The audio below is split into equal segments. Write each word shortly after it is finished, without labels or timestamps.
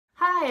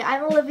Hi,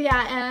 I'm Olivia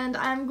and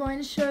I'm going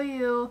to show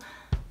you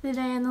the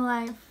day in the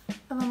life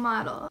of a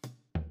model.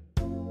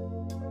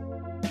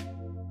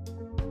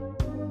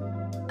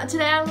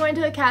 Today I'm going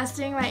to a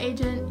casting. My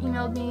agent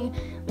emailed me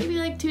maybe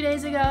like 2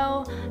 days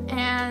ago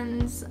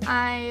and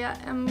I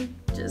am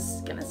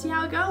just gonna see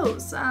how it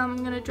goes.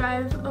 I'm gonna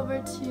drive over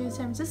to San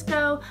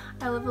Francisco.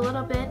 I live a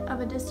little bit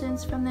of a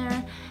distance from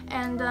there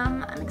and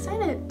I'm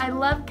excited. I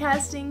love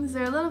castings.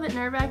 They're a little bit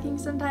nerve-wracking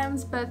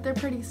sometimes, but they're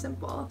pretty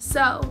simple.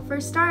 So for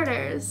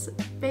starters,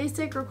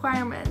 basic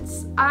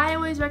requirements. I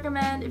always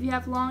recommend, if you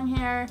have long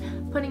hair,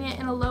 putting it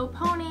in a low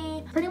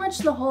pony. Pretty much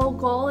the whole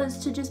goal is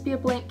to just be a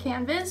blank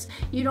canvas.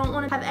 You don't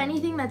want to have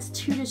anything that's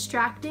too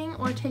distracting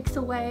or takes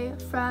away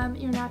from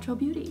your natural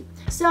beauty.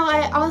 So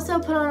I also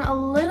put on a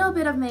little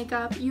bit of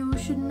makeup. You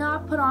should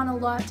not put on a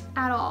lot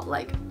at all,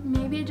 like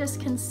maybe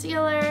just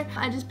concealer.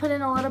 I just put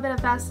in a little bit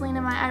of Vaseline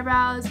in my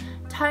eyebrows,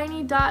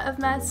 tiny dot of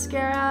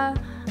mascara,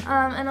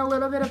 and a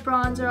little bit of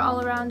bronzer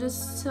all around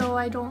just so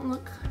I don't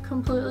look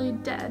completely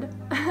dead.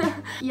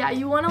 Yeah,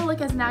 you want to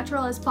look as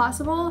natural as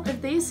possible. If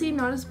they see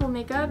noticeable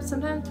makeup,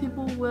 sometimes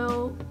people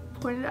will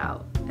point it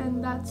out,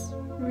 and that's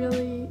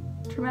really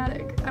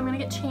traumatic. I'm gonna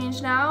get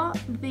changed now.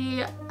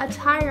 The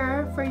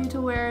attire for you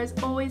to wear is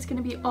always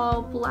gonna be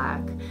all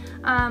black.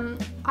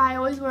 I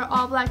always wear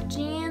all black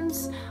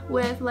jeans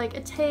with like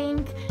a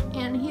tank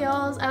and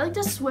heels. I like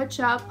to switch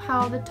up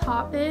how the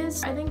top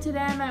is. I think today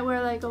I might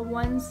wear like a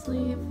one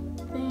sleeve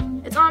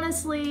thing. It's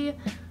honestly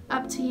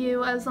up to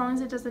you as long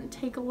as it doesn't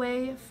take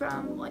away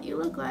from what you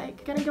look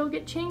like. Gonna go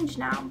get changed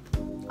now.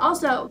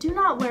 Also, do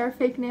not wear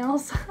fake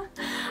nails.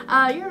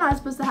 You're not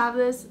supposed to have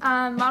this.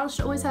 Models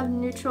should always have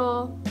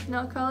neutral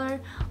nail color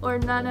or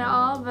none at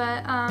all,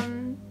 but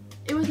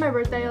it was my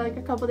birthday like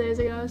a couple days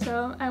ago,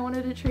 so I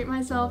wanted to treat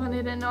myself and I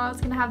didn't know I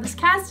was gonna have this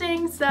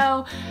casting,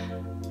 so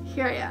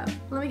here I am.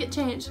 Let me get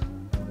changed.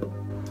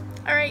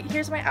 Alright,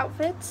 here's my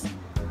outfits.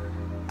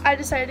 I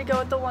decided to go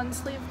with the one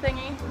sleeve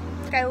thingy.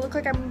 I look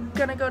like I'm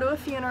gonna go to a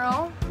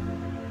funeral.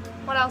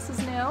 What else is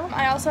new?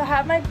 I also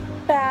have my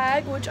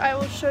bag, which I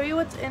will show you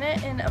what's in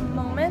it in a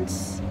moment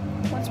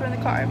once we're in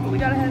the car, but we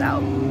gotta head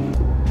out.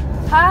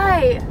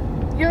 Hi!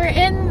 You're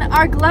in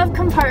our glove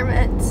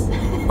compartment.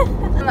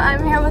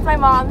 I'm here with my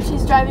mom.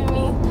 She's driving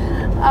me.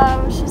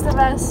 She's the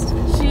best.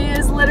 She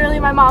is literally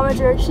my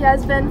momager. She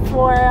has been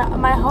for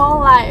my whole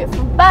life.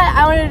 But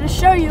I wanted to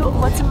show you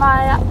what's in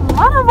my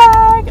model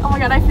bag. Oh my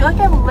god, I feel like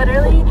I'm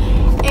literally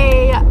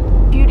a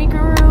beauty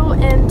guru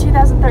in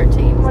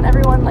 2013 when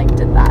everyone like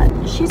did that.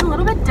 She's a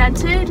little bit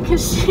dented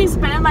because she's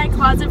been in my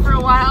closet for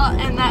a while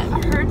and that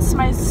hurts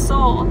my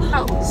soul.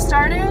 So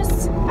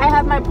starters, I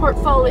have my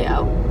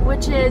portfolio,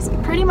 which is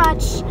pretty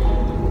much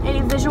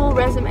a visual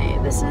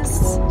resume. This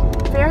is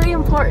very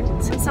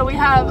important. And so we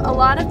have a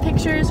lot of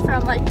pictures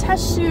from like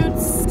test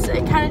shoots.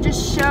 It kind of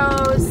just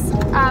shows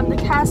the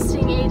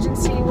casting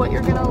agency what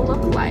you're gonna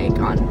look like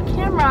on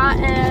camera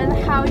and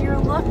how your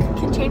look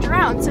can change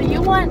around. So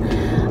you want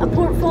a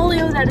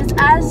portfolio that is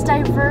as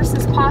diverse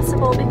as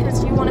possible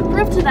because you want to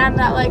prove to them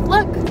that like,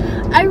 look,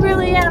 I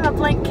really am a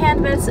blank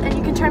canvas and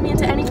you can turn me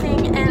into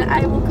anything and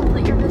I will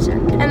complete your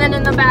vision. And then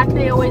in the back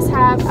they always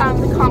have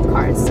the comp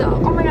cards.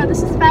 So, oh my god,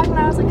 this is back when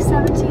I was like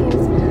 17.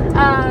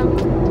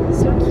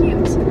 So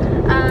cute.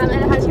 And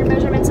it has your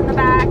measurements in the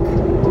back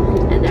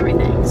and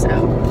everything.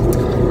 So,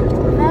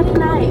 very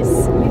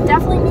nice. You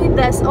definitely need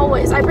this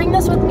always. I bring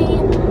this with me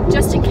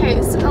just in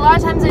case. A lot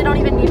of times they don't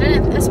even need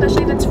it,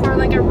 especially if it's for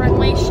like a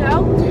runway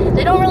show.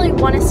 They don't really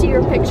want to see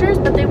your pictures,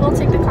 but they will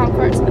take the comp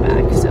cards in the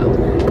back. So,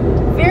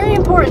 very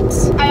important.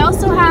 I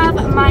also have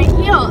my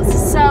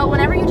heels. So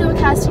whenever you do a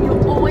casting, you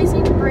always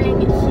need to bring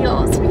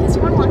heels because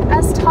you want to look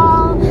as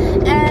tall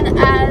and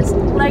as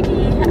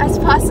leggy as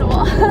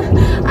possible.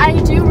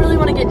 I do really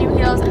want to get new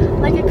heels,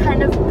 like a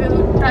kind of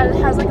boot that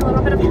has like a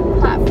little bit of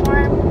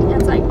platform.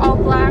 It's like all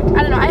black.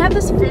 I don't know. I have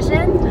this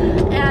vision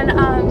and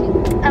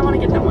I want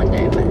to get them one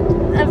day, but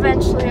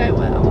eventually I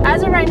will.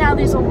 As of right now,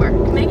 these will work.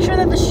 Make sure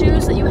that the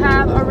shoes that you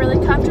have are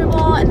really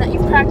comfortable and that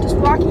you've practiced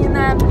walking in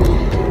them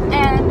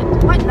and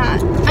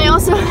whatnot. I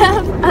also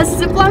have a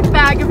Ziploc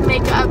bag of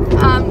makeup,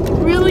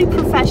 really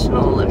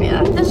professional,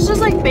 Olivia. This is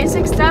just like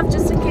basic stuff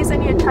just in case I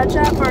need a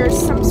touch-up or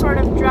some sort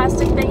of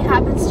drastic thing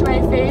happens to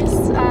my face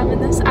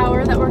in this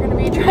hour that we're going to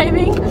be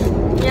driving.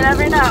 You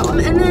never know.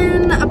 And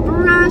then a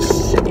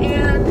brush,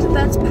 and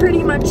that's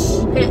pretty much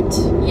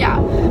it. Yeah,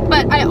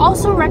 but I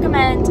also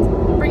recommend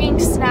bringing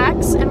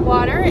snacks and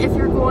water if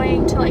you're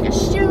going to like a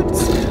shoot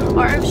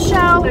or a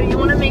show. So you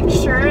want to make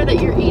sure that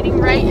you're eating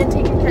right and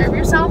taking care of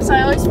yourself. So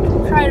I always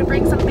try to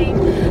bring something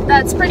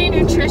that's pretty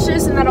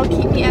nutritious and that'll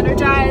keep me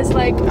energized,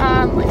 like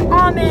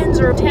almonds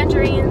or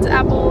tangerines,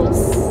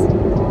 apples.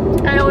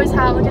 I always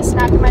have like a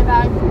snack in my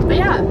bag. But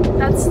yeah,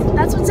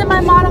 that's what's in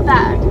my model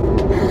bag.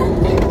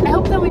 I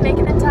hope that we make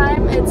it in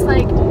time. It's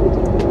like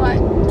what,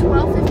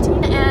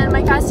 12:15, and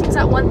my casting's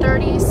at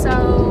 1:30,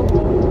 so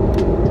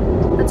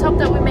let's hope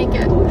that we make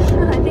it.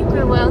 I think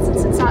we will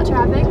since it's not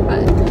traffic,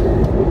 but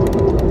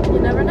you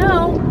never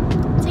know.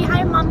 Say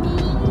hi, mommy.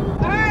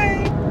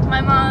 Hi.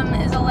 My mom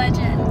is a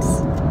legend.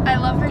 I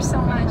love her so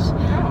much.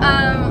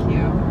 Thank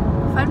you.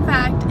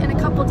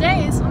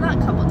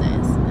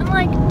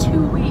 like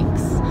 2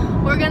 weeks,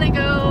 we're gonna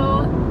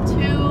go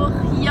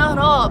to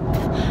Europe,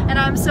 and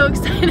I'm so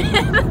excited.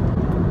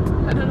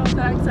 I don't know what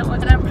that accent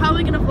was. And I'm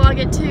probably gonna vlog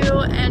it too,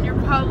 and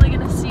you're probably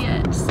gonna see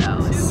it.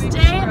 So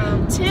stay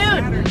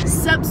tuned,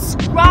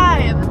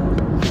 subscribe.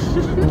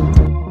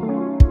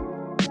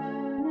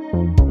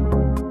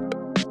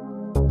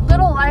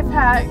 Little life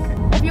hack: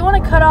 if you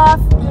want to cut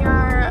off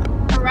your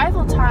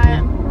arrival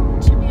time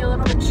to be a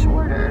little bit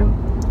shorter,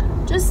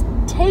 just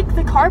take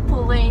the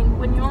carpool lane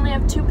when you only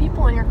have 2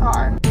 people in your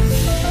car.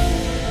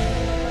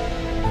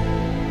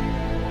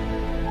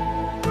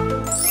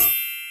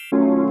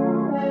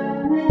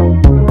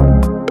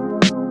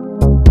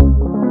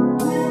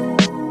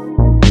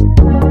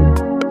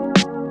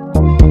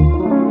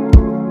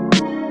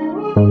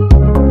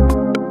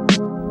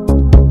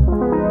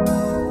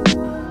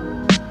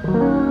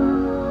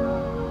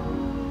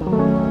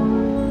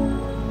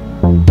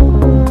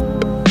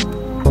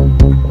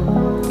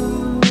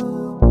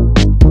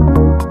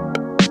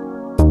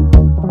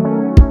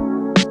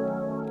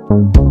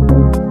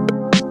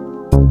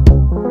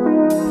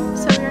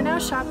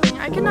 Shopping.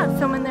 I could not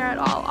film in there at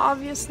all,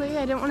 obviously.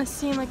 I didn't want to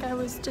seem like I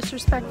was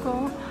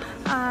disrespectful,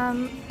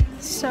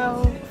 so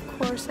of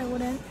course I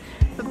wouldn't.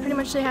 But pretty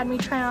much they had me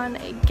try on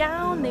a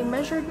gown, they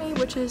measured me,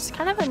 which is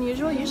kind of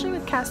unusual. Usually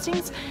with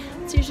castings,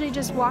 it's usually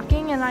just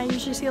walking, and I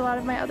usually see a lot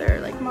of my other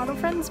like model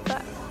friends,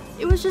 but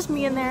it was just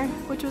me in there,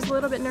 which was a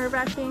little bit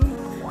nerve-wracking.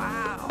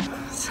 Wow.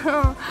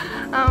 So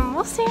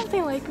we'll see if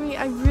they like me.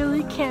 I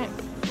really can't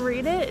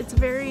read it. It's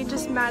very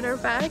just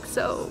matter-of-fact,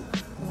 so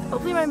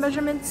hopefully my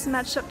measurements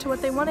matched up to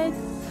what they wanted,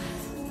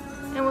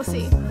 and we'll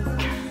see.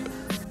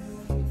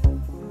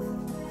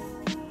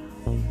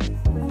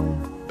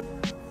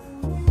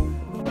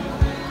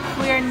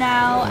 We are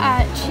now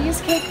at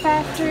Cheesecake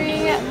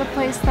Factory, the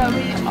place that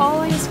we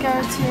always go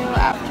to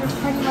after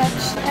pretty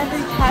much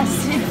every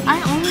casting. I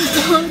only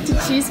go to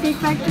Cheesecake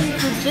Factory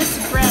for this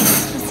bread,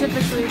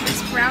 specifically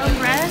this brown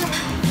bread.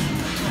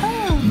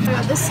 Oh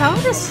god, this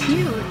salad is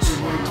huge.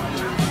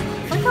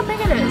 Look how big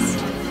it is.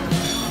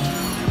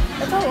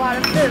 That's a lot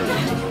of food.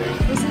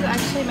 This is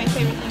actually my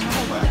favorite thing in the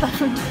whole world.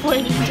 I'm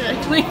pointing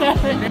directly at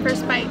it.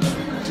 First bite.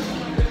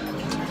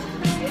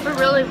 We're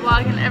really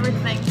vlogging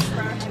everything.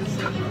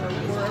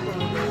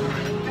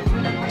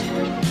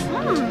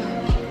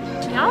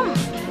 Yum.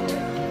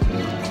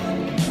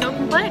 No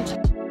complaints.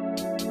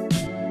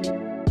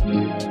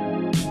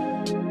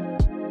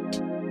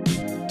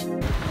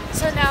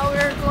 So now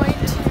we're going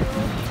to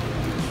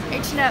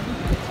H&M.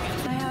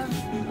 I have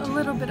a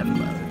little bit of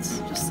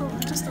clothes,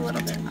 just a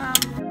little bit.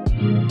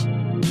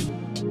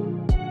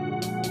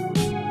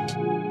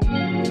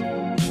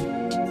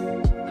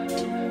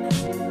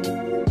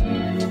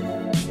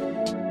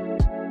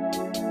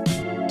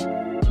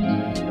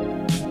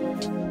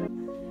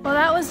 Well,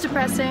 that was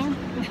depressing.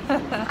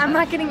 I'm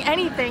not getting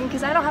anything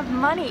because I don't have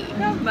money. You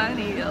have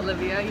money,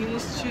 Olivia. You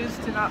just choose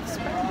to not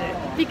spend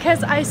it.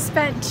 Because I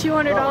spent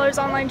 $200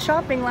 online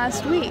shopping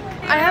last week.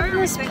 I have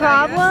this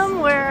problem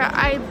where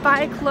I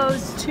buy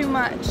clothes too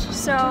much.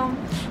 So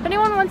if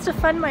anyone wants to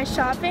fund my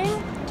shopping,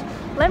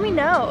 let me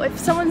know. If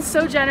someone's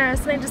so generous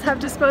and they just have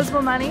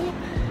disposable money,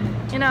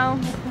 you know,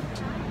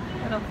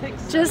 I don't think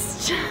so.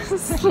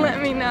 Just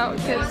let me know.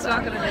 It's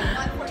not gonna make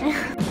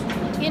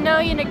You know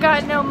you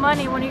got no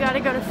money when you gotta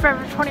go to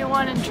Forever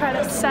 21 and try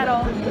to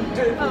settle.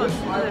 Oh,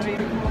 Olivia.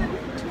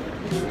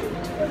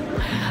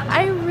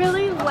 I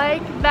really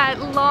like that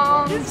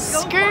long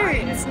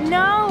skirt.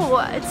 No,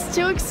 it's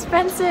too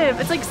expensive.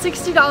 It's like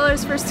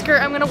 $60 for a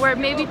skirt. I'm gonna wear it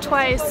maybe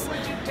twice.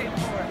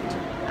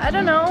 I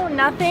don't know,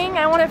 nothing.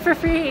 I want it for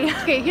free.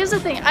 Okay, here's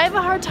the thing. I have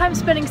a hard time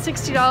spending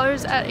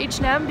 $60 at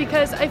H&M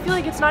because I feel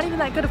like it's not even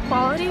that good of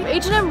quality.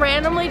 H&M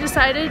randomly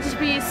decided to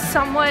be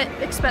somewhat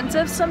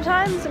expensive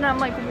sometimes, and I'm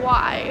like,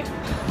 why?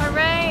 All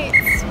right,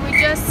 we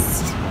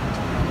just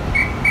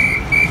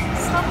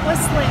stop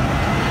whistling.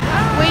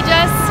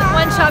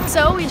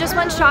 We just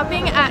went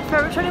shopping at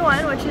Forever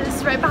 21, which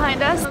is right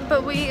behind us.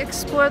 But we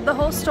explored the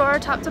whole store,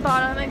 top to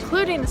bottom,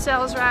 including the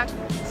sales rack.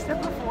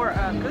 Except for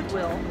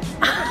Goodwill.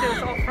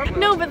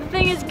 No, but the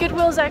thing is,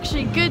 Goodwill is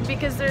actually good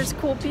because there's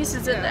cool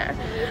pieces in there.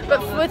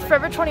 But with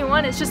Forever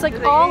 21, it's just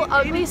like all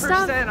ugly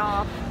stuff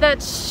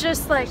that's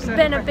just like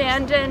been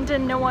abandoned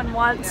and no one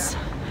wants.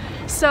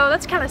 So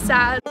that's kind of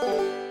sad.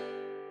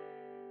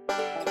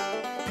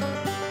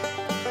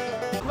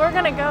 We're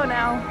gonna go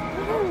now.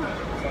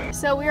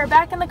 So we are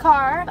back in the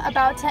car,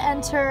 about to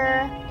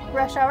enter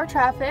rush hour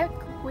traffic,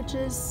 which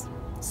is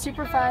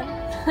super fun.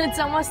 It's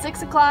almost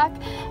 6 o'clock,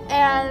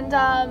 and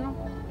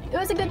it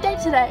was a good day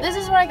today. This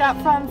is what I got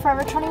from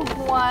Forever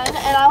 21,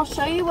 and I'll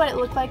show you what it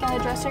looked like in the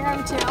dressing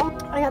room too.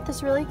 I got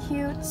this really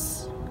cute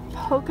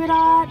polka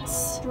dot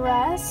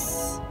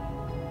dress.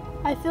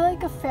 I feel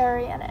like a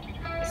fairy in it,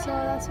 so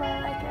that's why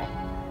I like it.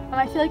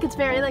 I feel like it's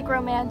very like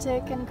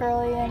romantic and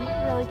girly and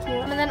really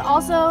cute. And then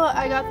also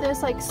I got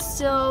this like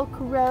silk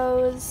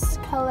rose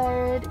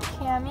colored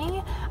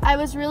cami. I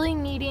was really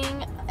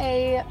needing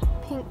a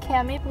pink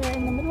cami. We're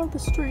in the middle of the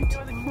street.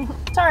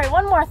 Sorry,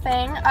 one more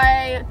thing.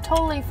 I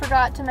totally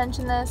forgot to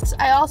mention this.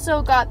 I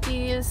also got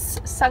these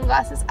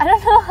sunglasses. I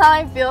don't know how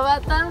I feel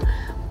about them,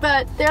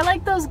 but they're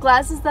like those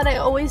glasses that I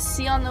always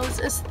see on those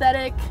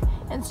aesthetic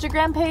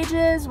Instagram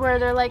pages where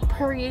they're like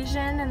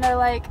Parisian and they're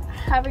like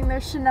having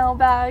their Chanel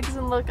bags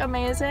and look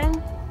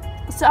amazing.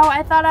 So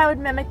I thought I would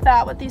mimic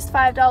that with these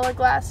 $5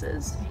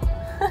 glasses.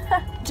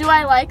 Do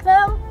I like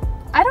them?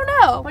 I don't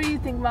know. What do you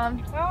think,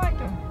 Mom? I like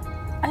them.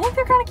 I think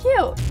they're kind of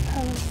cute.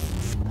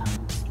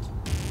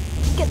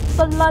 Get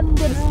the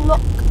London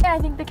look. I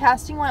think the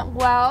casting went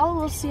well.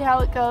 We'll see how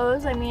it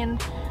goes. I mean,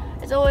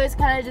 it's always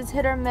kind of just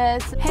hit or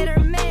miss. Hit or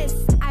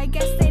miss. I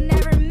guess they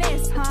never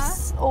miss, huh?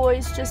 It's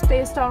always just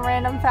based on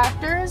random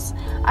factors.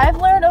 I've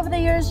learned over the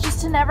years just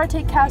to never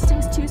take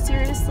castings too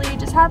seriously.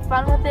 Just have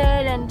fun with it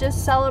and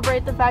just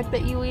celebrate the fact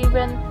that you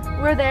even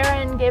were there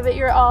and gave it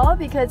your all,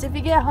 because if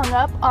you get hung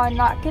up on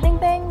not getting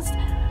things,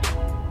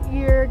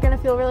 you're gonna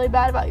feel really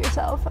bad about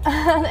yourself.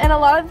 And a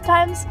lot of the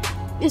times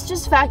it's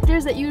just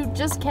factors that you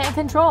just can't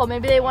control.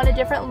 Maybe they want a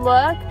different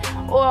look,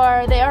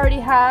 or they already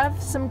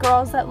have some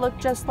girls that look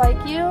just like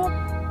you,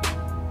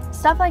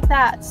 stuff like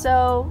that.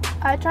 So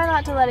I try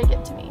not to let it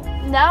get to me.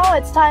 Now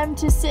it's time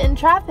to sit in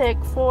traffic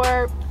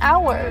for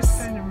hours. It's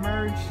trying to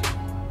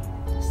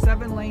merge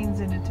 7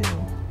 lanes into 2.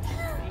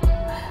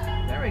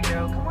 There we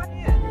go. Come on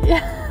in.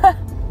 Yeah.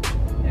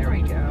 There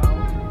we go.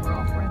 We're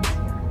all friends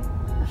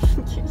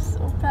here. You're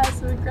so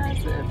passive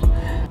aggressive.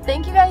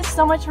 Thank you guys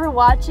so much for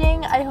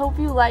watching. I hope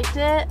you liked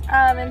it,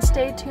 and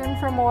stay tuned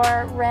for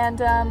more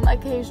random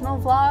occasional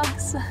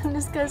vlogs.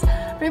 Just because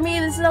for me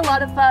this is a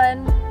lot of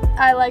fun.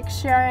 I like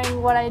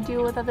sharing what I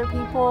do with other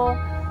people.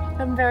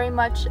 I'm very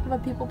much of a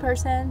people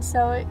person,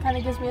 so it kind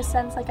of gives me a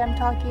sense like I'm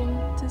talking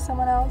to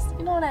someone else.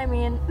 You know what I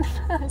mean?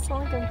 I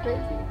sound like I'm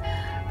crazy.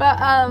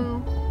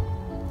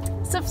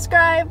 But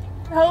subscribe.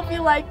 I hope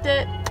you liked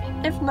it.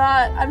 If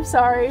not, I'm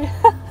sorry.